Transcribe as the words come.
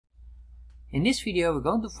In this video, we're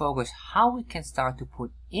going to focus how we can start to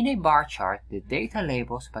put in a bar chart the data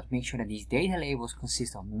labels, but make sure that these data labels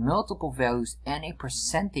consist of multiple values and a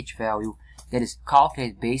percentage value that is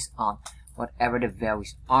calculated based on whatever the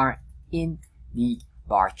values are in the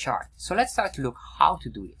bar chart. So let's start to look how to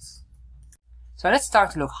do this. So let's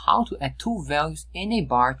start to look how to add two values in a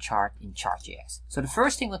bar chart in Chartjs. So the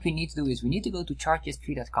first thing what we need to do is we need to go to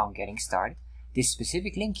chartjs-plugin.datalabels getting started, this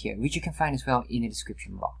specific link here, which you can find as well in the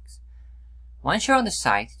description box. Once you're on the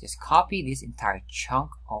site, just copy this entire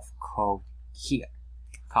chunk of code here.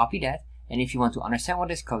 Copy that, and if you want to understand what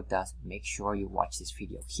this code does, make sure you watch this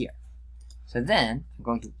video here. So then, I'm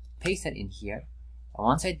going to paste that in here, and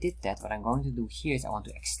once I did that, what I'm going to do here is I want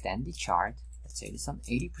to extend the chart, let's say this on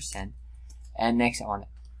 80%, and next I want to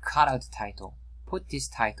cut out the title, put this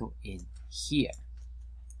title in here.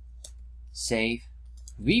 Save,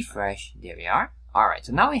 refresh, there we are. Alright,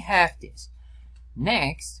 so now we have this.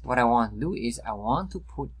 Next, what I want to do is I want to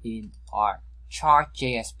put in our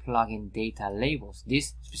Chartjs plugin-datalabels.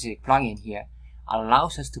 This specific plugin here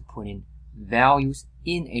allows us to put in values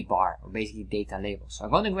in a bar, or basically data labels. So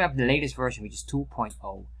I'm going to grab the latest version, which is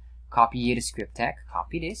 2.0. Copy here the script tag,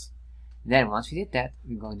 copy this. Then once we did that,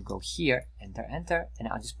 we're going to go here, enter, enter, and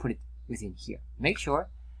I'll just put it within here. Make sure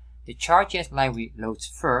the Chartjs library loads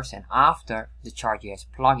first, and after the Chartjs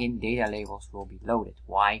plugin-datalabels will be loaded.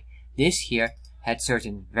 Why? This here had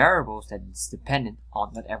certain variables that is dependent on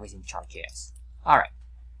whatever is in Chartjs. Alright,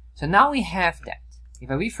 so now we have that. If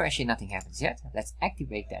I refresh it, nothing happens yet. Let's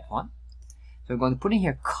activate that one. So we're going to put in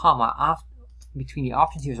here comma after, between the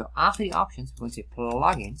options here. So after the options, we're going to say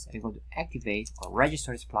plugins, and we're going to activate or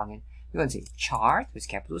register this plugin. We're going to say chart with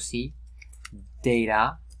capital C,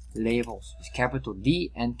 data labels with capital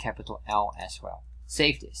D and capital L as well.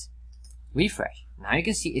 Save this. Refresh. Now you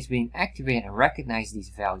can see it's being activated and recognize these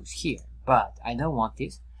values here. But I don't want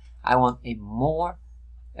this. I want a more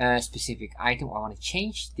specific item, or I want to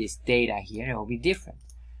change this data here. It will be different.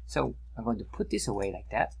 So I'm going to put this away like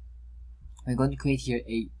that. I'm going to create here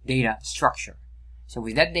a data structure. So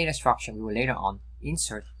with that data structure, we will later on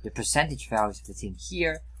insert the percentage values within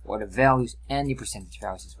here, or the values and the percentage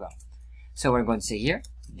values as well. So we're going to say here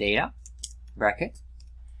data bracket,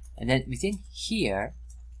 and then within here,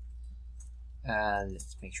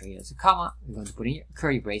 let's make sure there's a comma. We're going to put in here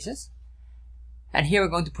curly braces. And here we're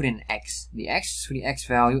going to put in an X. The X is for the X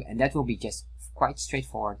value, and that will be just quite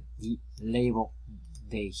straightforward. The label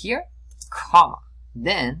day here, comma.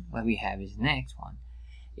 Then what we have is the next one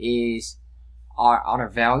is our other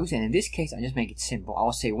values, and in this case I just make it simple.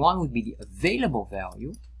 I'll say one would be the available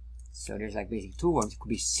value. So there's like basically two ones. It could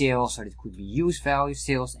be sales, or it could be use value,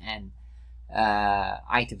 sales and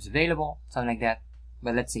items available, something like that.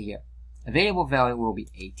 But let's say here available value will be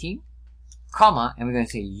 18, comma, and we're going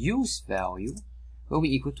to say use value will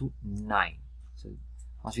be equal to 9. So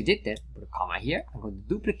once we did that, put a comma here. I'm going to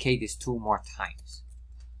duplicate this 2 more times.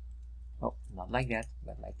 Oh, not like that,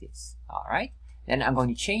 but like this. Alright. Then I'm going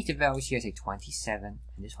to change the values here, say 27, and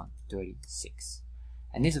this one 36.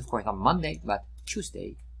 And this, of course, not Monday, but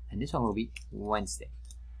Tuesday, and this one will be Wednesday.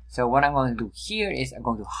 So what I'm going to do here is I'm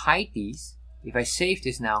going to hide these. If I save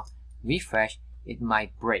this now, refresh, it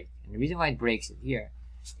might break. And the reason why it breaks it here,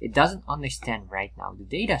 it doesn't understand right now the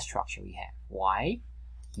data structure we have. Why?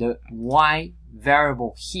 The Y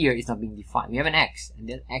variable here is not being defined. We have an X, and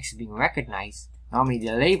that X is being recognized. Normally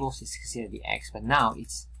the labels is considered the X, but now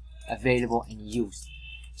it's available and used.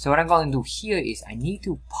 So what I'm going to do here is I need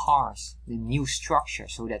to parse the new structure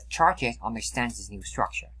so that Chartjs understands this new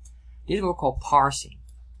structure. This is what we call parsing.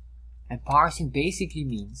 And parsing basically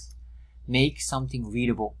means make something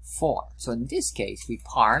readable for. So in this case, we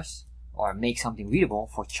parse or make something readable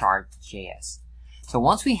for Chartjs. So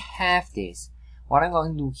once we have this, what I'm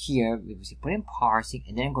going to do here is put in parsing,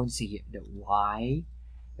 and then I'm going to say here the Y,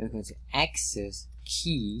 and we're going to say access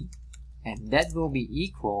key, and that will be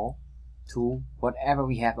equal to whatever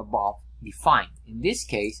we have above defined. In this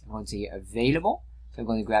case, I'm going to say here available, so I'm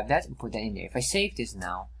going to grab that and put that in there. If I save this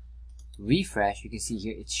now, refresh, you can see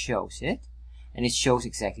here it shows it, and it shows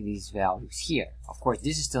exactly these values here. Of course,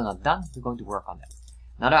 this is still not done. We're going to work on that.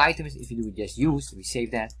 Another item is if you do just use, we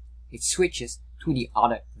save that, it switches to the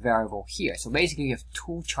other variable here. So basically you have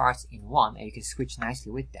 2 charts in one, and you can switch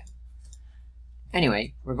nicely with them.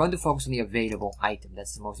 Anyway, we're going to focus on the available item.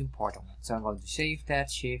 That's the most important one. So I'm going to save that,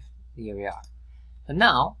 shift, here we are. So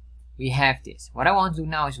now we have this. What I want to do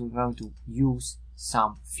now is we're going to use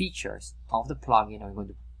some features of the plugin, and we're going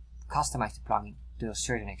to customize the plugin to a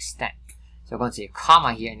certain extent. So I'm going to say a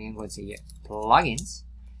comma here, and then I'm going to say here plugins,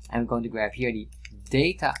 and we're going to grab here the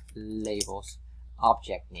data labels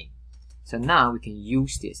object name. So now we can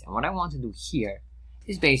use this, and what I want to do here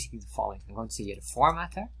is basically the following. I'm going to say here the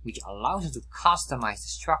formatter, which allows us to customize the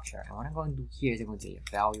structure. And what I'm going to do here is I'm going to say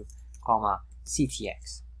value, comma,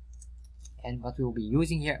 CTX. And what we'll be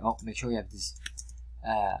using here, oh, make sure you have this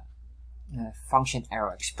function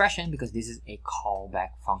arrow expression, because this is a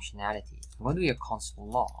callback functionality. I'm going to do here console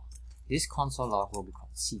log. This console log will be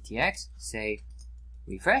called CTX, save,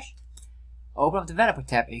 refresh. Open up the developer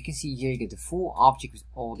tab, and you can see here you get the full object with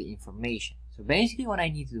all the information. So basically what I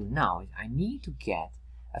need to do now is I need to get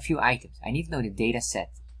a few items. I need to know the data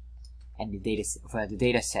set and the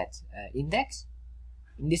data set index.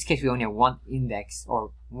 In this case we only have one index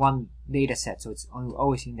or one data set, so it's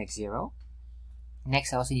always index 0.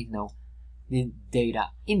 Next I also need to know the data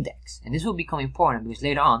index, and this will become important because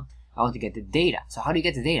later on I want to get the data. So how do you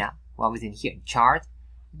get the data? Well, within here chart,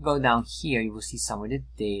 go down here, you will see somewhere the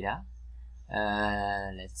data.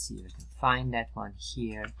 Let's see if I can find that one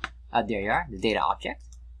here. There you are, the data object.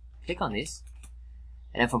 Click on this,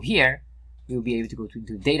 and then from here you'll be able to go to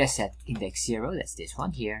the data set index 0. That's this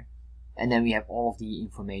one here, and then we have all of the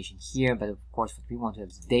information here. But of course what we want to have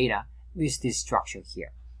is data with this structure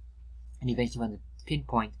here, and eventually want to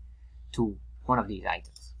pinpoint to one of these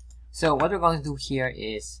items. So what we're going to do here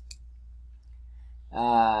is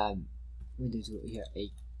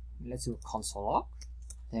let's do a console log.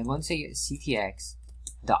 Then I'm going to say ctx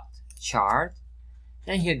dot chart,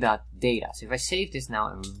 then here dot data. So if I save this now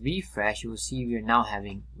and refresh, you will see we're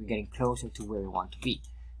getting closer to where we want to be.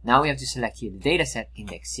 Now we have to select here the data set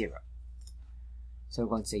index 0. So we're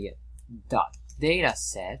going to say here dot data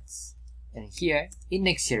sets, and here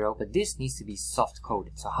index 0, but this needs to be soft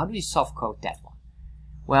coded. So how do we soft code that one?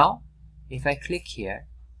 Well, if I click here,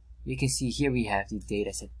 you can see here we have the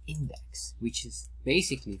dataset index, which is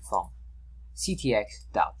basically from ctx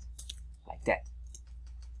dot like that.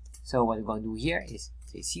 So what we're going to do here is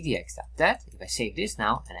say ctx dot that. If I save this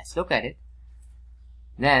now and let's look at it,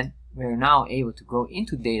 then we're now able to go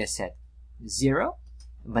into dataset 0,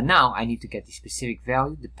 but now I need to get the specific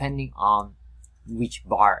value depending on which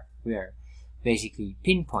bar we're basically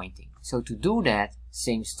pinpointing. So to do that,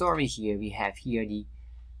 same story here, we have here the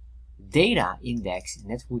data index,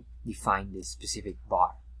 and that would define this specific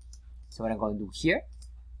bar. So what I'm going to do here,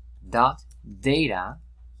 dot data,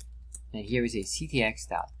 and here is a ctx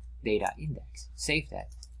dot data index. Save that,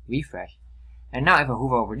 refresh, and now if I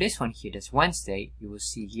hover over this one here, that's Wednesday, you will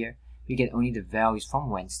see here we get only the values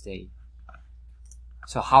from Wednesday.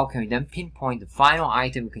 So how can we then pinpoint the final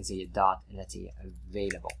item? We can say a dot, and let's say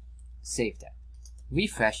available. Save that,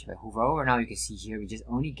 refresh. If I hover over, now you can see here we just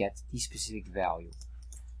only get the specific value.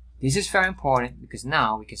 This is very important because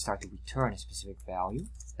now we can start to return a specific value.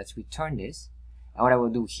 Let's return this, and what I will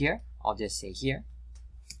do here, I'll just say here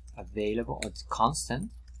available, or it's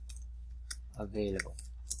constant available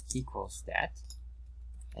equals that,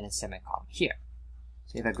 and a semicolon here.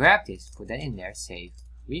 So if I grab this, put that in there, save,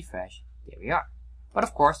 refresh, there we are. But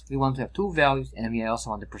of course we want to have two values, and then we also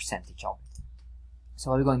want the percentage of it. So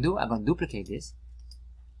what we're going to do, I'm going to duplicate this.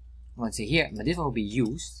 I'm going to say here, but this one will be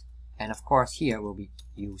used, and of course here will be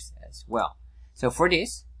used as well. So for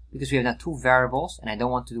this, because we have now two variables and I don't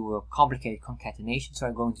want to do a complicated concatenation, so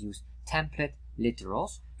I'm going to use template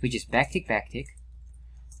literals, which is backtick,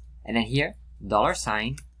 and then here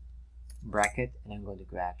 $, bracket, and I'm going to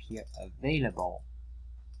grab here available,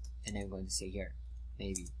 and I'm going to say here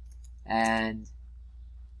maybe, and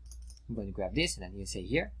I'm going to grab this, and then you say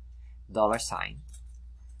here $,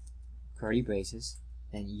 curly braces,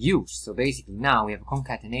 then use. So basically now we have a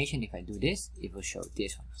concatenation. If I do this, it will show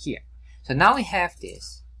this one here. So now we have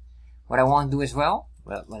this. What I want to do as well,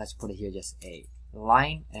 well let's put it here just a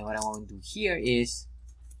line, and what I want to do here is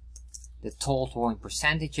the total in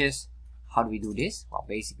percentages. How do we do this? Well,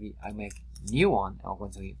 basically I make a new one, and I'm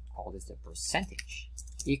going to call this the percentage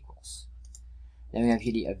equals. Then we have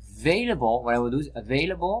here the available. What I will do is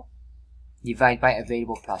available divide by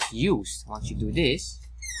available plus used. Once you do this,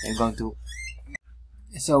 I'm going to,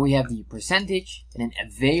 so we have the percentage, and then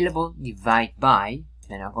available divide by,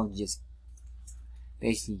 and I'm going to just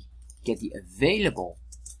basically get the available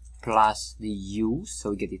plus the use, so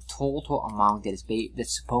we get the total amount that is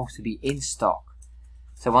that's supposed to be in stock.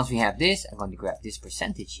 So once we have this, I'm going to grab this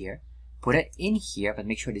percentage here, put it in here, but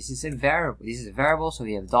make sure this is a variable. This is a variable, so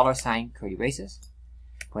we have $, curly braces,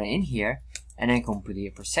 put it in here, and then come put the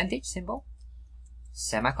percentage symbol,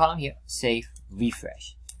 semicolon here, save,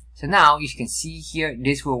 refresh. So now you can see here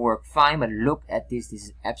this will work fine, but look at this, this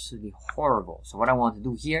is absolutely horrible. So what I want to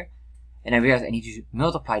do here, and I realize I need to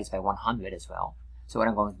multiply this by 100 as well. So what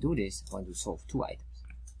I'm going to do is I'm going to solve two items.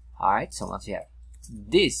 Alright, so once you have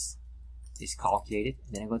this is calculated,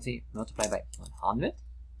 then I'm going to multiply by 100.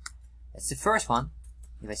 That's the first one.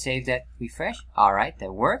 If I save that, refresh, alright,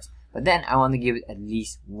 that works. But then I want to give it at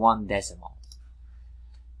least one decimal.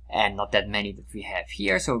 And not that many that we have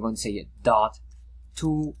here, so we're going to say dot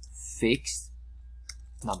to fixed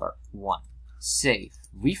number 1. Save,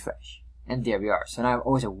 refresh, and there we are. So now I have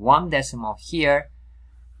also one decimal here.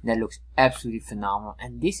 That looks absolutely phenomenal,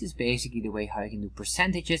 and this is basically the way how you can do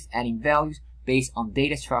percentages, adding values based on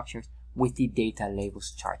data structures with the Data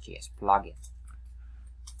Labels Chartjs plugin.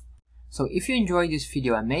 So if you enjoyed this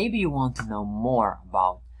video and maybe you want to know more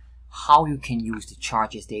about how you can use the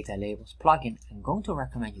Chartjs Data Labels plugin, I'm going to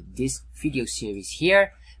recommend you this video series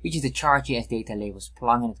here, which is the Chartjs Data Labels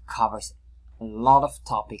plugin. It covers a lot of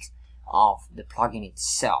topics of the plugin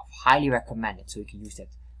itself. Highly recommended, so you can use that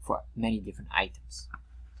for many different items.